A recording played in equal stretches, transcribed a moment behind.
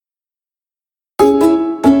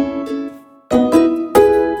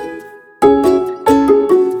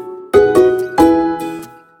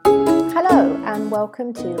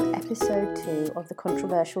welcome to episode 2 of the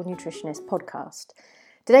Controversial Nutritionist podcast.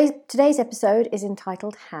 Today's episode is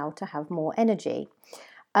entitled How to Have More Energy.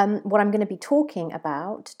 What I'm going to be talking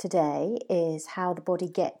about today is how the body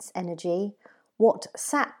gets energy, what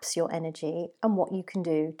saps your energy, and what you can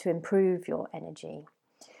do to improve your energy.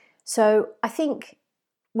 So I think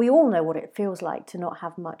we all know what it feels like to not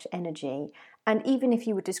have much energy, and even if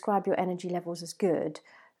you would describe your energy levels as good,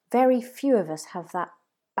 very few of us have that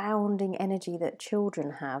bounding energy that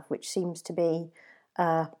children have, which seems to be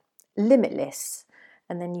limitless,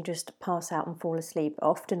 and then you just pass out and fall asleep.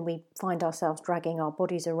 Often we find ourselves dragging our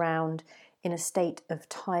bodies around in a state of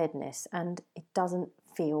tiredness, and it doesn't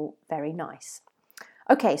feel very nice.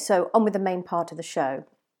 Okay, so on with the main part of the show.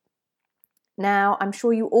 Now, I'm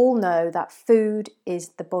sure you all know that food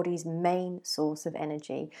is the body's main source of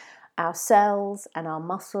energy. Our cells and our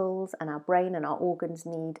muscles and our brain and our organs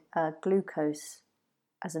need glucose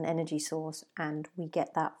as an energy source, and we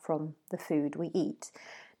get that from the food we eat.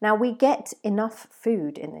 Now, we get enough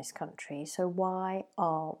food in this country, so why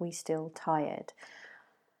are we still tired?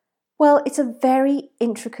 Well, it's a very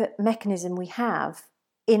intricate mechanism we have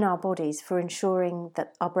in our bodies for ensuring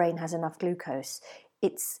that our brain has enough glucose.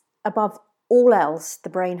 It's above all else,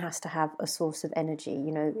 the brain has to have a source of energy.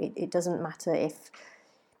 You know, it doesn't matter if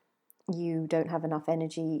you don't have enough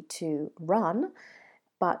energy to run,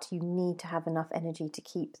 but you need to have enough energy to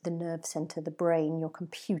keep the nerve center, the brain, your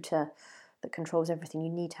computer that controls everything.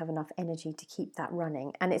 You need to have enough energy to keep that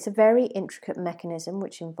running. And it's a very intricate mechanism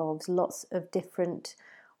which involves lots of different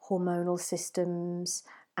hormonal systems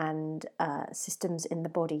and systems in the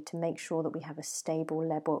body to make sure that we have a stable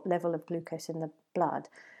level of glucose in the blood.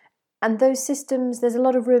 And those systems, there's a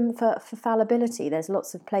lot of room for fallibility. There's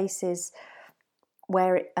lots of places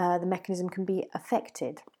where the mechanism can be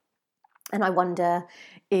affected. And I wonder,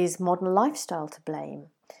 is modern lifestyle to blame?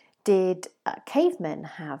 Did cavemen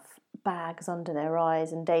have bags under their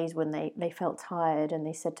eyes and days when they felt tired and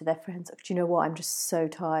they said to their friends, do you know what, I'm just so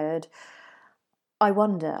tired? I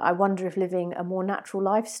wonder if living a more natural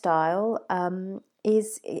lifestyle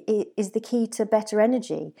is the key to better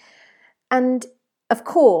energy. And of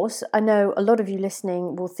course, I know a lot of you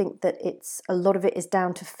listening will think that a lot of it is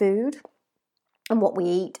down to food and what we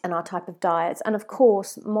eat and our type of diets. And of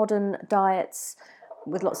course, modern diets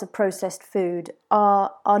with lots of processed food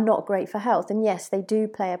are not great for health. And yes, they do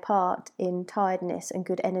play a part in tiredness and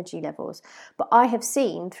good energy levels. But I have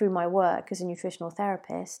seen through my work as a nutritional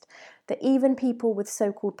therapist that even people with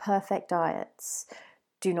so-called perfect diets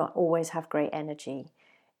do not always have great energy.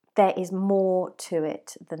 There is more to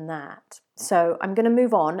it than that. So I'm going to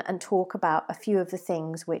move on and talk about a few of the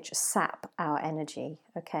things which sap our energy,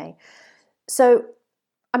 okay? So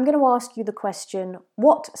I'm going to ask you the question,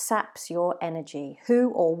 what saps your energy? Who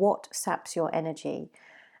or what saps your energy?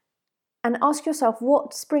 And ask yourself,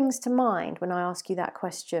 what springs to mind when I ask you that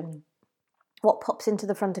question? What pops into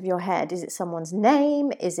the front of your head? Is it someone's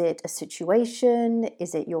name? Is it a situation?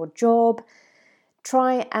 Is it your job?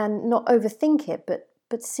 Try and not overthink it,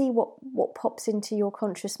 but see what pops into your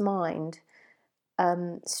conscious mind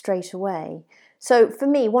straight away. So for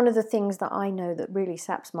me, one of the things that I know that really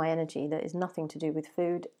saps my energy that is nothing to do with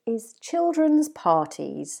food is children's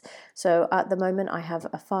parties. So at the moment I have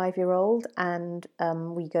a 5-year-old and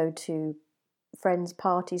we go to friends'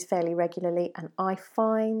 parties fairly regularly, and I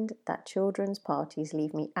find that children's parties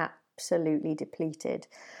leave me absolutely depleted,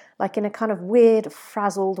 like in a kind of weird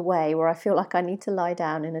frazzled way where I feel like I need to lie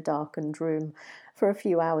down in a darkened room for a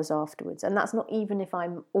few hours afterwards. And that's not even if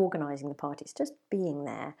I'm organising the party, it's just being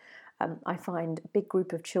there. I find a big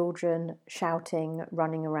group of children shouting,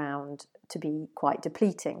 running around to be quite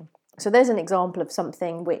depleting. So there's an example of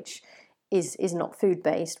something which is not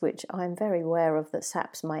food-based, which I'm very aware of, that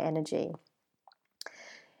saps my energy.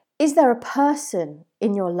 Is there a person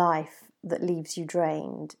in your life that leaves you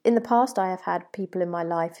drained? In the past, I have had people in my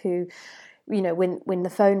life who, you know, when the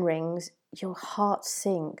phone rings, your heart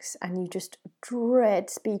sinks and you just dread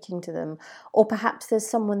speaking to them. Or perhaps there's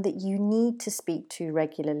someone that you need to speak to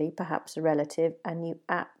regularly, perhaps a relative, and you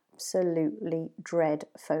absolutely dread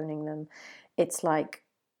phoning them. It's like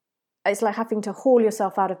having to haul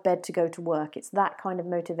yourself out of bed to go to work. It's that kind of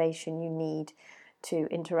motivation you need to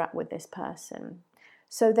interact with this person.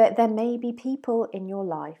 So there may be people in your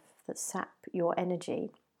life that sap your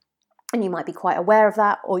energy. And you might be quite aware of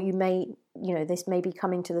that, or you may, this may be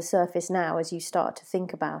coming to the surface now as you start to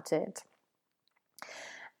think about it.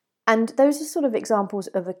 And those are sort of examples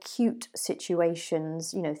of acute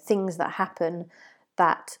situations, things that happen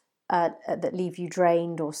that leave you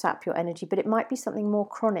drained or sap your energy. But it might be something more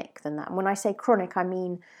chronic than that. And when I say chronic, I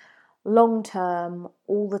mean long-term,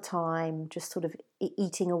 all the time, just sort of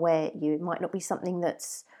eating away at you. It might not be something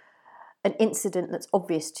that's an incident that's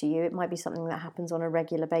obvious to you. It might be something that happens on a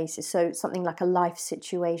regular basis. So something like a life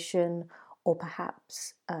situation, or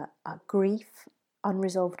perhaps a grief,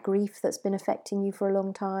 unresolved grief that's been affecting you for a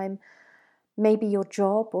long time. Maybe your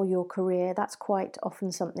job or your career. That's quite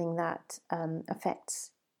often something that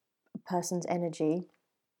affects a person's energy.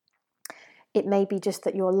 It may be just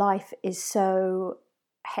that your life is so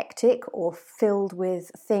hectic or filled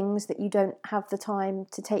with things that you don't have the time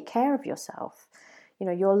to take care of yourself. You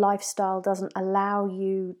know, your lifestyle doesn't allow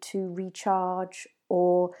you to recharge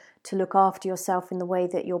or to look after yourself in the way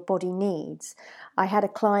that your body needs. I had a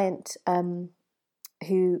client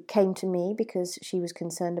who came to me because she was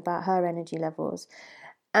concerned about her energy levels.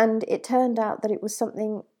 And it turned out that it was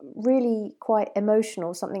something really quite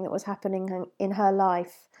emotional, something that was happening in her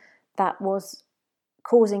life that was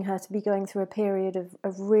causing her to be going through a period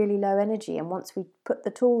of really low energy. And once we put the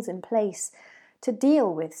tools in place to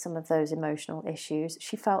deal with some of those emotional issues,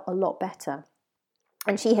 she felt a lot better.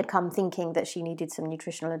 And she had come thinking that she needed some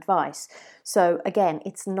nutritional advice. So again,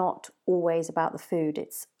 it's not always about the food.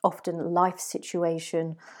 It's often life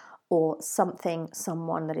situation or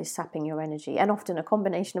someone that is sapping your energy, and often a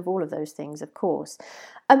combination of all of those things, of course.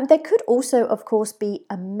 There could also, of course, be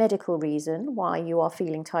a medical reason why you are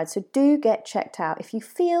feeling tired. So do get checked out. If you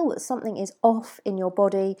feel that something is off in your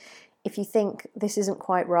body, if you think this isn't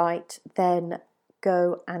quite right, then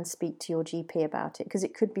go and speak to your GP about it, because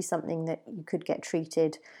it could be something that you could get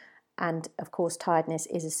treated. And of course, tiredness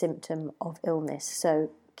is a symptom of illness,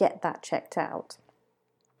 so get that checked out.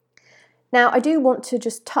 Now, I do want to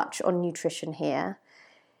just touch on nutrition here,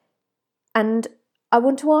 and I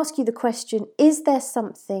want to ask you the question, is there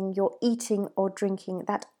something you're eating or drinking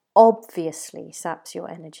that obviously saps your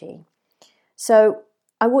energy? So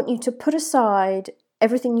I want you to put aside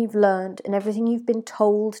everything you've learned and everything you've been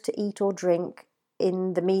told to eat or drink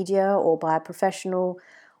in the media or by a professional.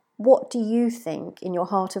 What do you think in your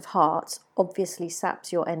heart of hearts obviously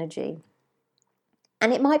saps your energy?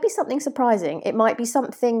 And it might be something surprising. It might be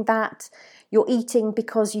something that you're eating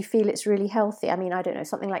because you feel it's really healthy. I mean, I don't know,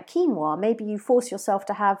 something like quinoa. Maybe you force yourself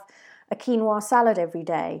to have a quinoa salad every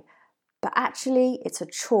day, but actually it's a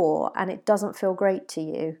chore and it doesn't feel great to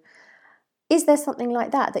you. Is there something like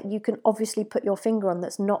that you can obviously put your finger on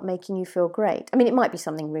that's not making you feel great? I mean, it might be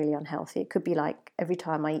something really unhealthy. It could be like every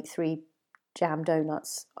time I eat 3 jam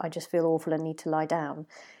donuts, I just feel awful and need to lie down.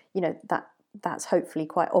 You know, that's hopefully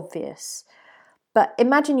quite obvious. But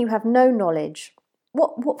imagine you have no knowledge.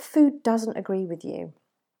 What food doesn't agree with you?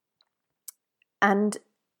 And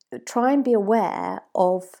try and be aware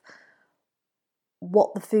of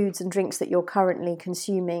what the foods and drinks that you're currently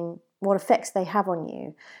consuming, what effects they have on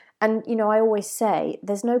you. And, you know, I always say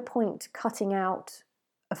there's no point cutting out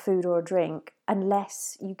a food or a drink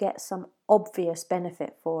unless you get some obvious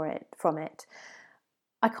benefit from it.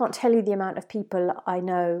 I can't tell you the amount of people I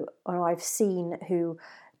know or I've seen who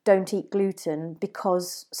don't eat gluten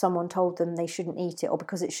because someone told them they shouldn't eat it or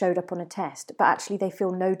because it showed up on a test, but actually they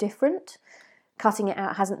feel no different. Cutting it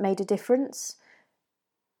out hasn't made a difference.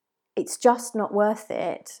 It's just not worth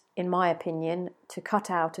it, in my opinion, to cut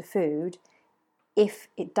out a food if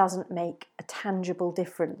it doesn't make a tangible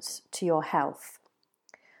difference to your health.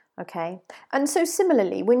 Okay? And so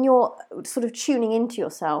similarly, when you're sort of tuning into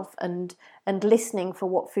yourself and listening for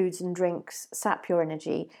what foods and drinks sap your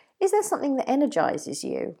energy, is there something that energizes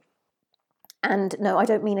you? And no, I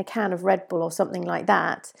don't mean a can of Red Bull or something like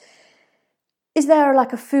that. Is there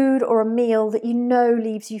like a food or a meal that you know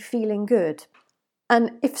leaves you feeling good?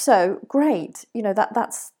 And if so, great. You know,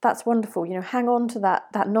 that's wonderful. You know, hang on to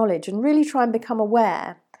that knowledge and really try and become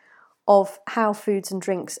aware of how foods and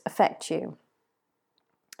drinks affect you.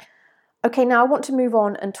 Okay, now I want to move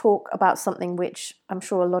on and talk about something which I'm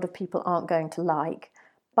sure a lot of people aren't going to like.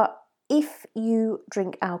 But if you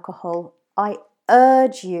drink alcohol, I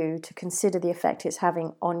urge you to consider the effect it's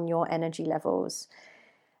having on your energy levels.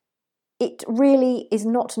 It really is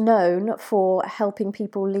not known for helping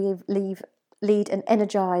people lead an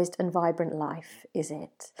energized and vibrant life, is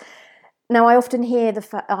it? Now, I often hear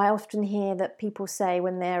that people say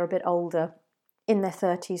when they're a bit older, in their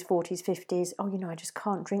 30s, 40s, 50s, oh, you know, I just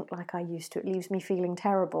can't drink like I used to. It leaves me feeling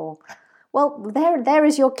terrible. Well, there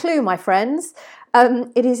is your clue, my friends.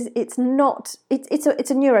 It's a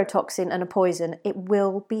neurotoxin and a poison. It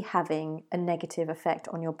will be having a negative effect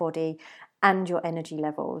on your body and your energy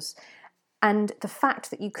levels. And the fact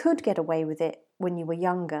that you could get away with it when you were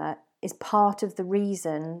younger is part of the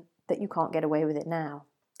reason that you can't get away with it now,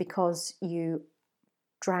 because you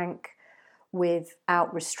drank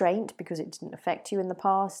without restraint because it didn't affect you in the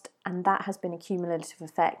past, and that has been a cumulative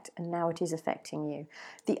effect, and now it is affecting you.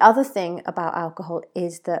 The other thing about alcohol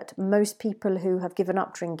is that most people who have given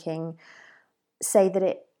up drinking say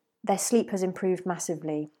that their sleep has improved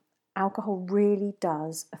massively. Alcohol really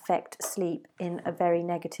does affect sleep in a very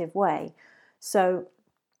negative way. So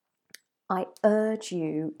I urge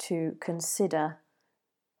you to consider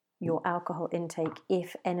your alcohol intake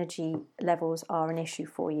if energy levels are an issue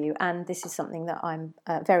for you. And this is something that I'm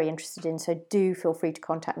very interested in. So do feel free to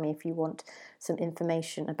contact me if you want some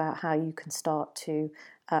information about how you can start to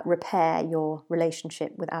repair your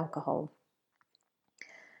relationship with alcohol.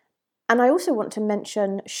 And I also want to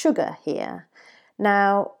mention sugar here.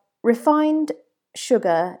 Now, refined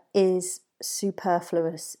sugar is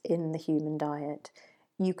superfluous in the human diet.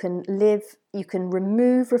 You can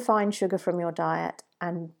remove refined sugar from your diet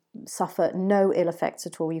and suffer no ill effects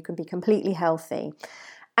at all. You can be completely healthy.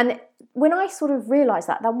 And when I sort of realised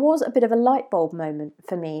that was a bit of a light bulb moment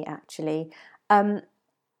for me, actually.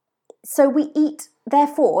 So we eat,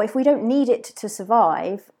 therefore, if we don't need it to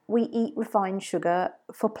survive, we eat refined sugar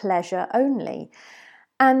for pleasure only.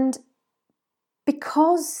 And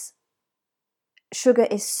because sugar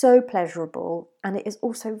is so pleasurable and it is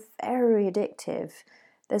also very addictive,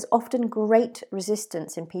 there's often great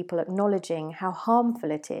resistance in people acknowledging how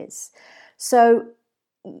harmful it is. So,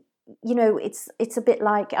 it's a bit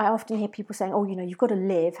like, I often hear people saying, oh, you've got to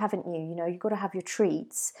live, haven't you? You've got to have your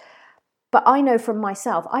treats. But I know from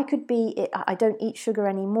myself, I don't eat sugar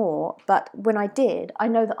anymore, but when I did, I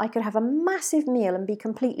know that I could have a massive meal and be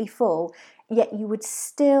completely full, yet you would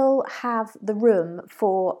still have the room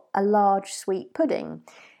for a large sweet pudding.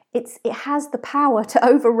 It has the power to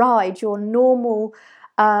override your normal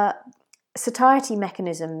satiety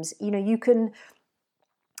mechanisms. You can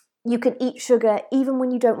eat sugar even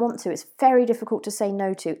when you don't want to. It's very difficult to say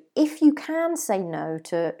no to. If you can say no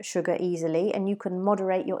to sugar easily and you can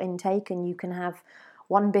moderate your intake and you can have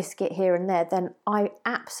one biscuit here and there, then I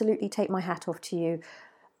absolutely take my hat off to you.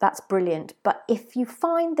 That's brilliant. But if you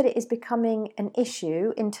find that it is becoming an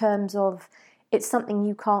issue in terms of it's something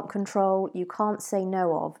you can't control, you can't say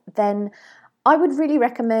no of, then I would really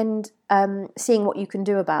recommend seeing what you can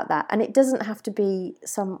do about that. And it doesn't have to be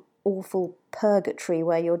some awful purgatory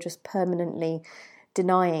where you're just permanently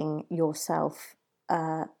denying yourself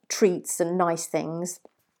treats and nice things.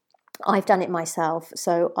 I've done it myself,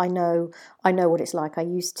 so I know what it's like. I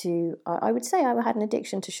would say I had an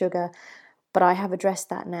addiction to sugar, but I have addressed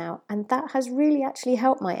that now, and that has really actually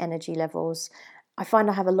helped my energy levels. I find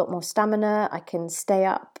I have a lot more stamina. I can stay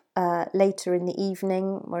up later in the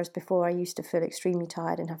evening, whereas before I used to feel extremely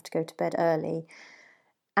tired and have to go to bed early.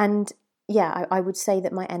 And yeah, I would say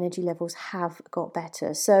that my energy levels have got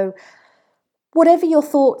better. So whatever your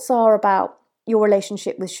thoughts are about your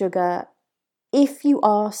relationship with sugar, if you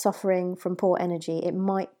are suffering from poor energy, it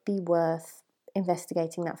might be worth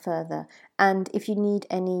investigating that further. And if you need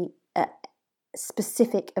any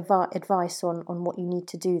specific advice on what you need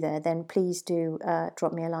to do there, then please do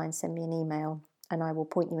drop me a line, send me an email, and I will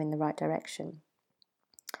point you in the right direction.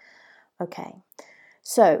 Okay,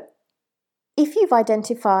 so if you've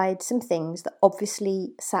identified some things that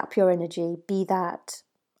obviously sap your energy, be that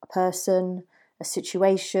a person, a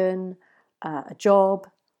situation, a job,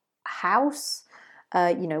 a house,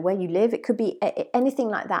 where you live, it could be anything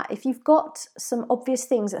like that. If you've got some obvious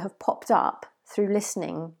things that have popped up through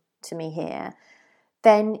listening to me here,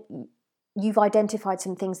 then you've identified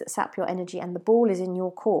some things that sap your energy and the ball is in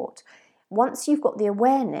your court. Once you've got the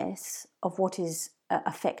awareness of what is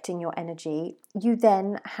affecting your energy, you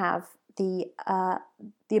then have the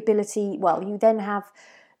ability, you then have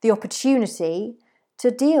the opportunity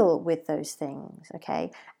to deal with those things,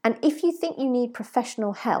 okay? And if you think you need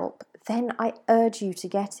professional help, then I urge you to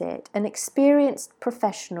get it. An experienced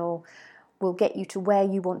professional will get you to where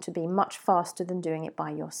you want to be much faster than doing it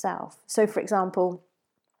by yourself. So, for example,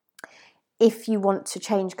 if you want to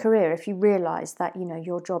change career, if you realise that,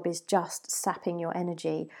 your job is just sapping your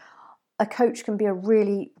energy, a coach can be a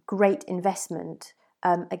really great investment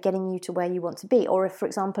at getting you to where you want to be. Or if, for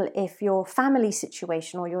example, if your family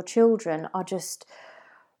situation or your children are just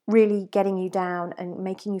really getting you down and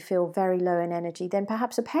making you feel very low in energy, then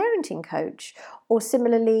perhaps a parenting coach. Or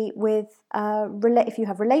similarly with if you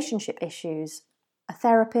have relationship issues, a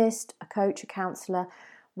therapist, a coach, a counsellor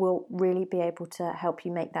will really be able to help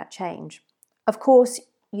you make that change. Of course,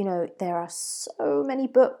 there are so many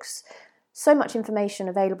books, so much information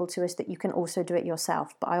available to us that you can also do it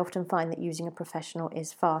yourself, but I often find that using a professional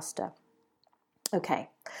is faster. Okay,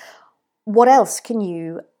 what else can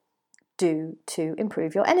you do to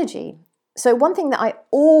improve your energy? So one thing that I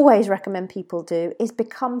always recommend people do is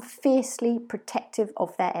become fiercely protective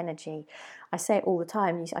of their energy. I say it all the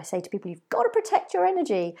time. I say to people, you've got to protect your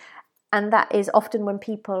energy. And that is often when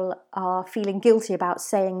people are feeling guilty about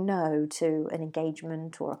saying no to an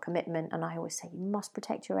engagement or a commitment. And I always say, you must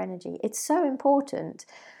protect your energy. It's so important.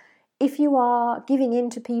 If you are giving in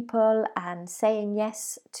to people and saying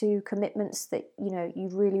yes to commitments that,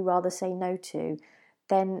 you'd really rather say no to,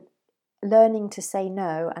 then learning to say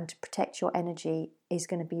no and to protect your energy is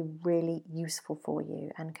going to be really useful for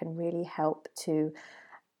you and can really help to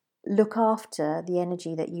look after the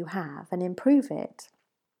energy that you have and improve it.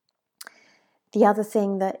 The other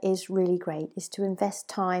thing that is really great is to invest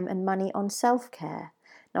time and money on self-care.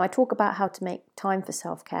 Now, I talk about how to make time for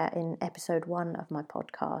self-care in episode 1 of my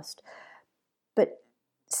podcast, but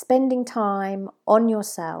spending time on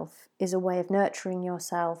yourself is a way of nurturing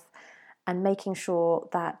yourself and making sure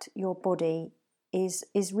that your body is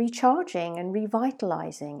recharging and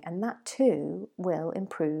revitalizing, and that too will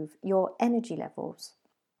improve your energy levels.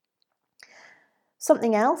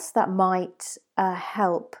 Something else that might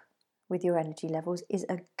help with your energy levels is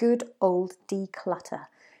a good old declutter.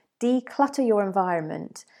 Declutter your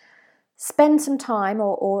environment. Spend some time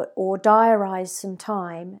or diarise some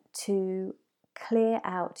time to clear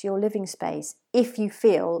out your living space. If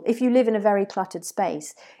you live in a very cluttered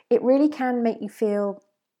space, it really can make you feel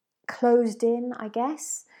closed in, I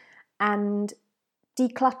guess, and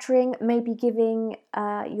decluttering, maybe giving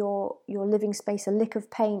your living space a lick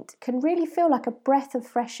of paint, can really feel like a breath of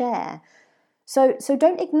fresh air. So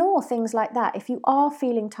don't ignore things like that. If you are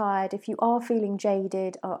feeling tired, if you are feeling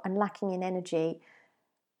jaded and lacking in energy,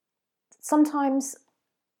 sometimes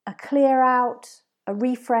a clear out, a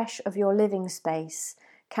refresh of your living space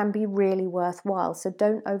can be really worthwhile. So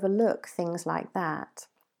don't overlook things like that.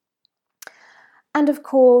 And of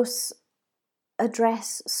course,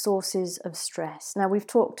 address sources of stress. Now, we've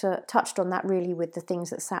touched on that really with the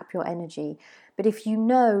things that sap your energy. But if you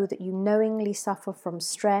know that you knowingly suffer from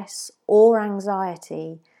stress or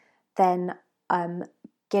anxiety, then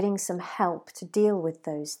getting some help to deal with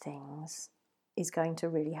those things is going to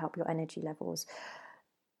really help your energy levels.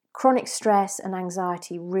 Chronic stress and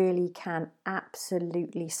anxiety really can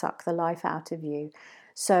absolutely suck the life out of you.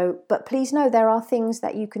 But please know there are things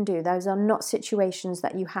that you can do. Those are not situations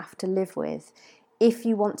that you have to live with. If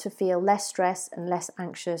you want to feel less stressed and less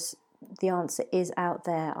anxious, the answer is out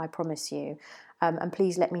there, I promise you. And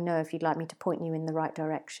please let me know if you'd like me to point you in the right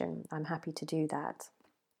direction. I'm happy to do that.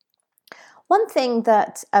 One thing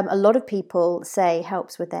that a lot of people say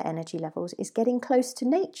helps with their energy levels is getting close to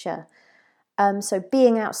nature. So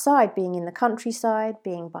being outside, being in the countryside,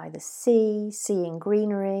 being by the sea, seeing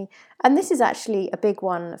greenery. And this is actually a big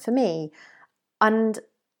one for me. And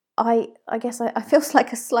I guess I feel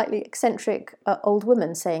like a slightly eccentric old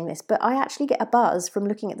woman saying this, but I actually get a buzz from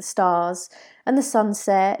looking at the stars and the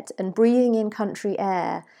sunset and breathing in country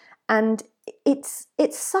air. And it's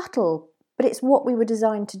subtle, but it's what we were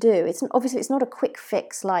designed to do. It's not a quick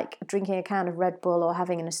fix like drinking a can of Red Bull or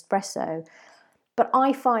having an espresso. But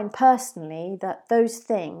I find personally that those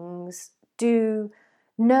things do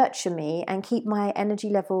nurture me and keep my energy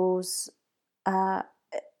levels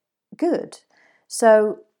good.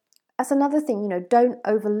 So that's another thing, don't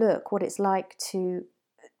overlook what it's like to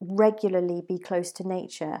regularly be close to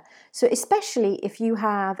nature. So especially if you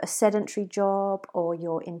have a sedentary job or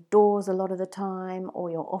you're indoors a lot of the time or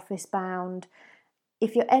you're office bound,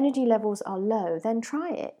 if your energy levels are low, then try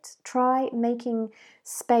it. Try making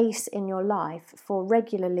space in your life for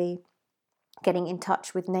regularly getting in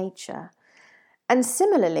touch with nature. And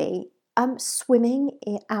similarly, swimming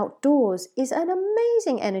outdoors is an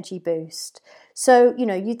amazing energy boost. So,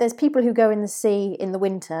 there's people who go in the sea in the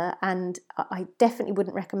winter, and I definitely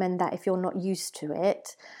wouldn't recommend that if you're not used to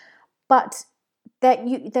it. But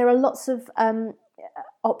there are lots of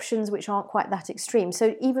options which aren't quite that extreme.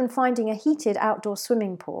 So even finding a heated outdoor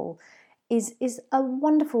swimming pool is a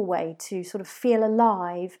wonderful way to sort of feel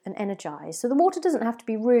alive and energized. So the water doesn't have to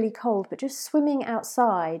be really cold, but just swimming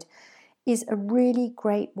outside is a really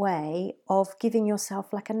great way of giving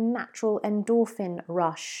yourself like a natural endorphin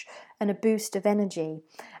rush and a boost of energy.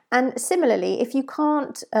 And similarly, if you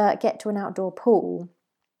can't get to an outdoor pool,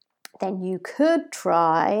 then you could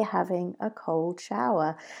try having a cold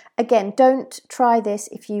shower. Again, don't try this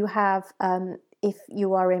if you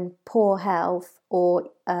are in poor health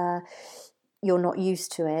or you're not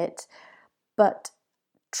used to it. But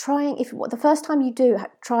the first time you do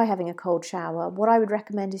try having a cold shower, what I would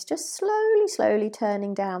recommend is just slowly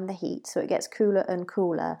turning down the heat so it gets cooler and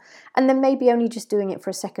cooler, and then maybe only just doing it for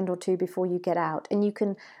a second or two before you get out, and you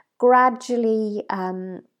can gradually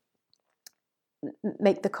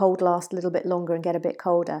make the cold last a little bit longer and get a bit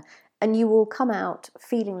colder. And you will come out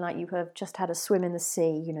feeling like you have just had a swim in the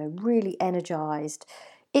sea, really energized.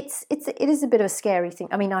 It is a bit of a scary thing.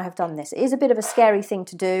 I mean, I have done this. It is a bit of a scary thing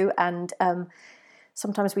to do, and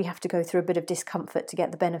sometimes we have to go through a bit of discomfort to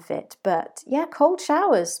get the benefit. But yeah, cold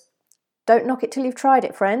showers. Don't knock it till you've tried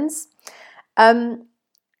it, friends. Okay,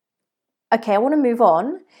 I want to move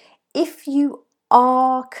on. If you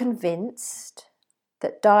are convinced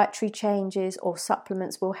that dietary changes or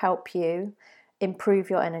supplements will help you improve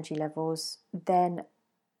your energy levels, then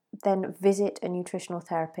visit a nutritional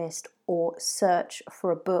therapist or search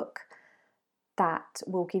for a book that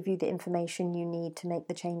will give you the information you need to make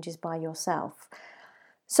the changes by yourself.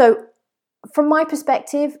 So from my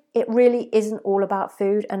perspective, it really isn't all about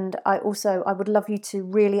food, and I would love you to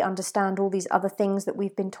really understand all these other things that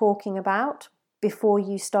we've been talking about before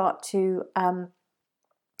you start to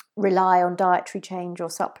rely on dietary change or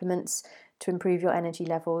supplements to improve your energy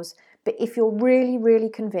levels. But if you're really, really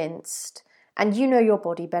convinced, and you know your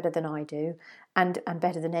body better than I do, and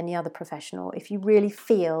better than any other professional, if you really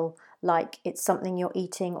feel like it's something you're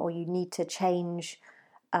eating or you need to change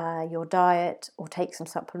your diet or take some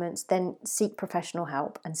supplements, then seek professional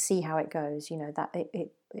help and see how it goes. That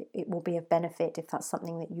it will be of benefit if that's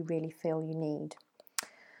something that you really feel you need.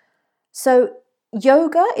 So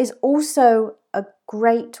yoga is also a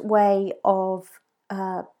great way of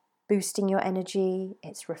boosting your energy.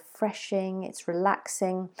 It's refreshing, it's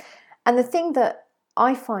relaxing. And the thing that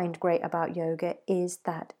I find great about yoga is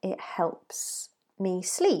that it helps me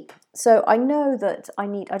sleep. So I know that I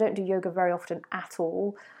don't do yoga very often at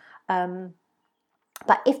all.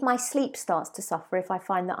 But if my sleep starts to suffer, if I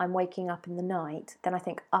find that I'm waking up in the night, then I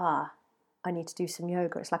think, I need to do some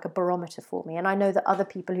yoga. It's like a barometer for me. And I know that other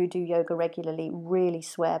people who do yoga regularly really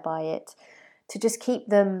swear by it to just keep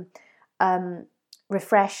them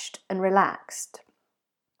refreshed and relaxed.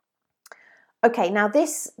 Okay, now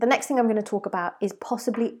the next thing I'm going to talk about is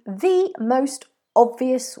possibly the most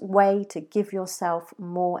obvious way to give yourself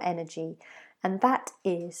more energy, and that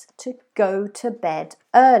is to go to bed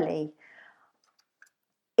early.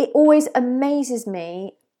 It always amazes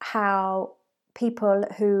me how people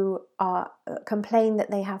who complain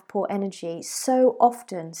that they have poor energy so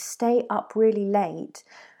often stay up really late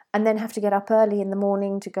and then have to get up early in the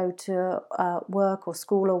morning to go to work or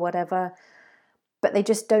school or whatever, but they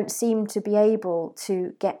just don't seem to be able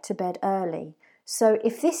to get to bed early. So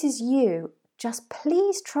if this is you, just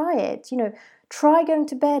please try it. Try going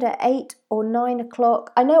to bed at 8 or 9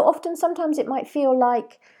 o'clock. I know sometimes it might feel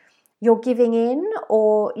like you're giving in,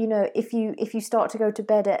 or if you start to go to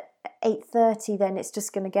bed at 8:30, then it's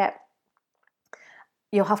just going to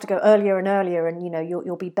you'll have to go earlier and earlier, and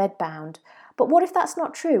you'll be bedbound. But what if that's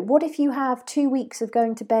not true? What if you have 2 weeks of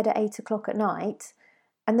going to bed at 8 o'clock at night,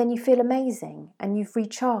 and then you feel amazing and you've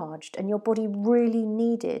recharged and your body really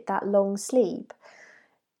needed that long sleep?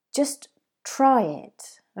 Just try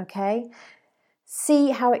it, okay? See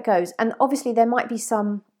how it goes. And obviously there might be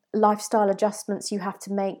some lifestyle adjustments you have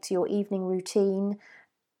to make to your evening routine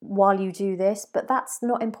while you do this, but that's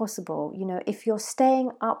not impossible. If you're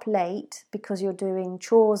staying up late because you're doing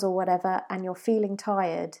chores or whatever and you're feeling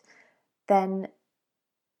tired, then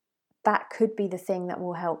that could be the thing that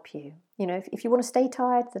will help you. If you want to stay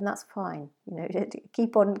tired, then that's fine.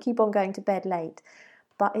 Keep on going to bed late.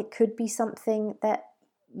 But it could be something that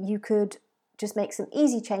you could just make some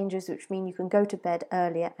easy changes, which mean you can go to bed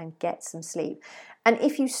earlier and get some sleep. And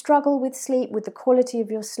if you struggle with sleep, with the quality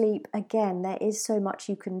of your sleep, again, there is so much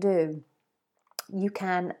you can do. You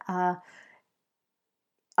can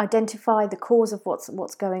identify the cause of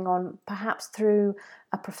what's going on, perhaps through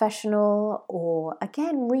a professional, or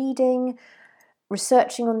again,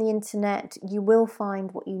 researching on the internet. You will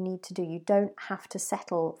find what you need to do. You don't have to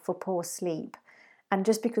settle for poor sleep. And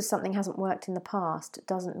just because something hasn't worked in the past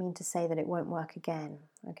doesn't mean to say that it won't work again,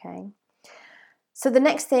 okay? So the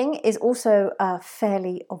next thing is also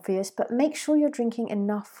fairly obvious, but make sure you're drinking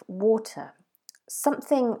enough water.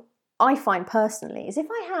 Something I find personally is if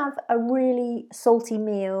I have a really salty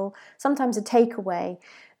meal, sometimes a takeaway,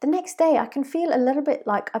 the next day I can feel a little bit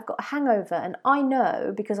like I've got a hangover, and I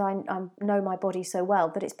know, because I know my body so well,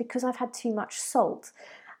 that it's because I've had too much salt.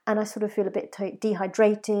 And I sort of feel a bit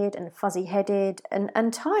dehydrated and fuzzy-headed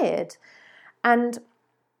and tired. And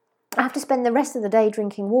I have to spend the rest of the day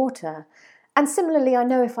drinking water. And similarly, I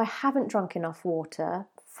know if I haven't drunk enough water,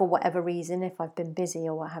 for whatever reason, if I've been busy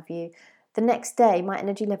or what have you, the next day my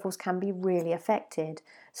energy levels can be really affected.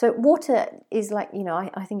 So water is like,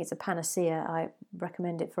 I think it's a panacea. I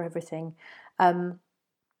recommend it for everything.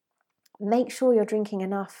 Make sure you're drinking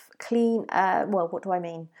enough clean, what do I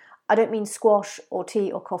mean? I don't mean squash or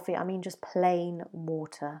tea or coffee, I mean just plain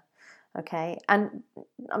water. Okay, and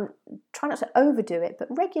I'm trying not to overdo it, but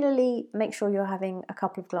regularly make sure you're having a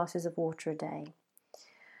couple of glasses of water a day.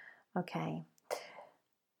 Okay.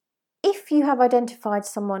 If you have identified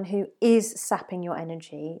someone who is sapping your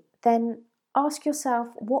energy, then ask yourself,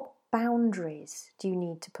 what boundaries do you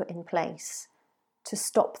need to put in place to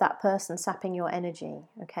stop that person sapping your energy?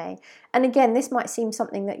 Okay, and again, this might seem like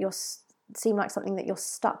something that you're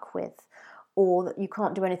stuck with, or that you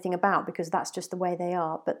can't do anything about because that's just the way they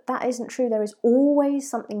are. But that isn't true. There is always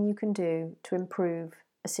something you can do to improve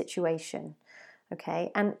a situation.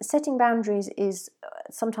 Okay, and setting boundaries is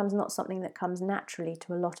sometimes not something that comes naturally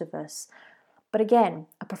to a lot of us. But again,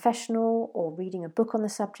 a professional or reading a book on the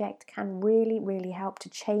subject can really, really help to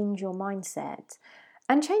change your mindset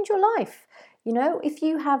and change your life. You know, if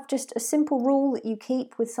you have just a simple rule that you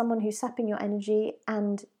keep with someone who's sapping your energy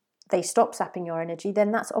and they stop sapping your energy,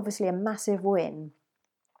 then that's obviously a massive win.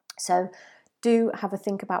 So do have a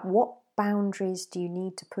think about what boundaries do you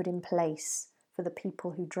need to put in place for the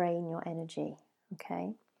people who drain your energy.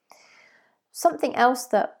 Okay. Something else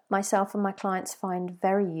that myself and my clients find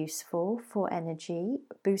very useful for energy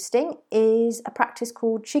boosting is a practice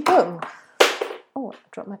called Qigong. Oh, I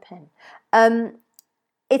dropped my pen.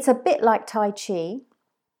 It's a bit like Tai Chi,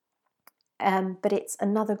 but it's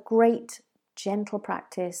another great gentle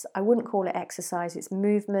practice. I wouldn't call it exercise, it's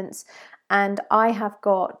movements. And I have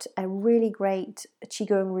got a really great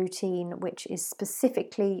Qigong routine, which is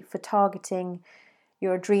specifically for targeting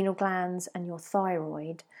your adrenal glands and your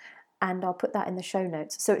thyroid, and I'll put that in the show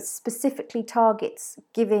notes. So it specifically targets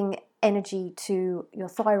giving energy to your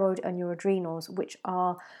thyroid and your adrenals, which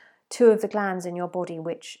are two of the glands in your body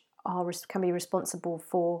which can be responsible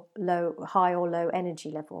for high or low energy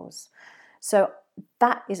levels. So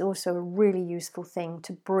that is also a really useful thing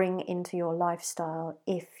to bring into your lifestyle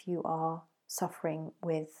if you are suffering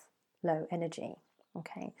with low energy.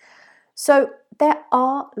 Okay. So there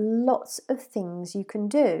are lots of things you can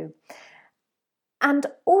do. And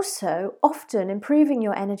also, often improving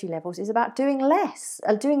your energy levels is about doing less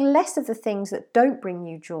of the things that don't bring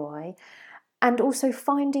you joy, and also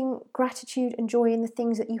finding gratitude and joy in the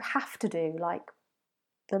things that you have to do, like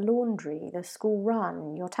the laundry, the school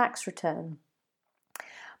run, your tax return.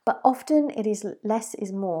 But often it is less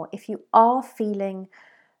is more. If you are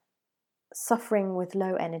suffering with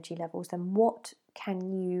low energy levels, then what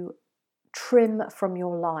can you trim from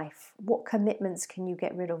your life? What commitments can you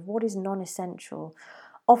get rid of? What is non-essential?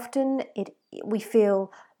 Often we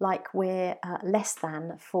feel like we're less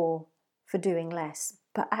than for doing less,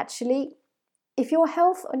 but actually, if your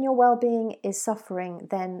health and your well-being is suffering,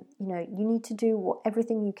 then you need to do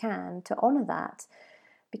everything you can to honour that,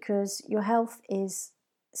 because your health is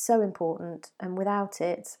so important, and without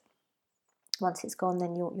it, once it's gone,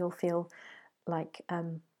 then you'll feel like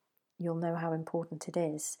you'll know how important it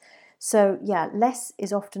is. So yeah, less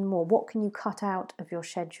is often more. What can you cut out of your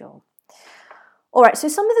schedule? All right, so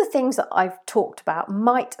some of the things that I've talked about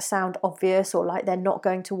might sound obvious or like they're not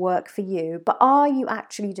going to work for you, but are you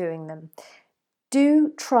actually doing them?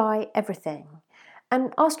 Do try everything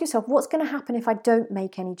and ask yourself, what's going to happen if I don't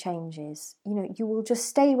make any changes? You will just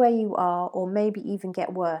stay where you are, or maybe even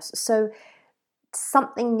get worse. So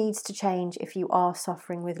something needs to change if you are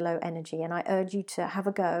suffering with low energy, and I urge you to have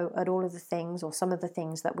a go at all of the things, or some of the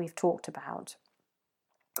things that we've talked about.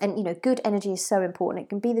 And good energy is so important. It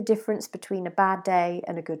can be the difference between a bad day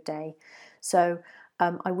and a good day. So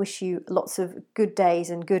I wish you lots of good days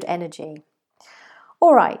and good energy.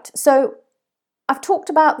 All right, so I've talked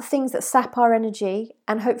about the things that sap our energy,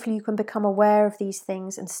 and hopefully you can become aware of these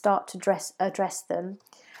things and start to address them.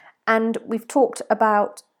 And we've talked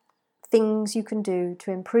about things you can do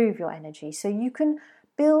to improve your energy. So you can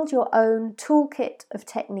build your own toolkit of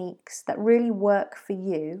techniques that really work for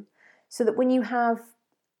you, so that when you have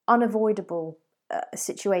unavoidable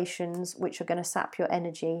situations which are going to sap your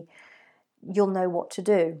energy, you'll know what to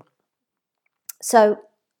do. So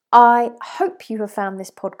I hope you have found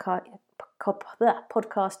this podcast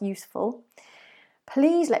useful.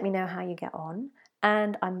 Please let me know how you get on,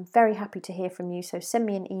 and I'm very happy to hear from you. So send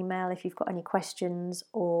me an email if you've got any questions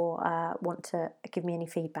or want to give me any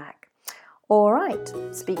feedback. All right,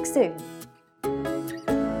 speak soon.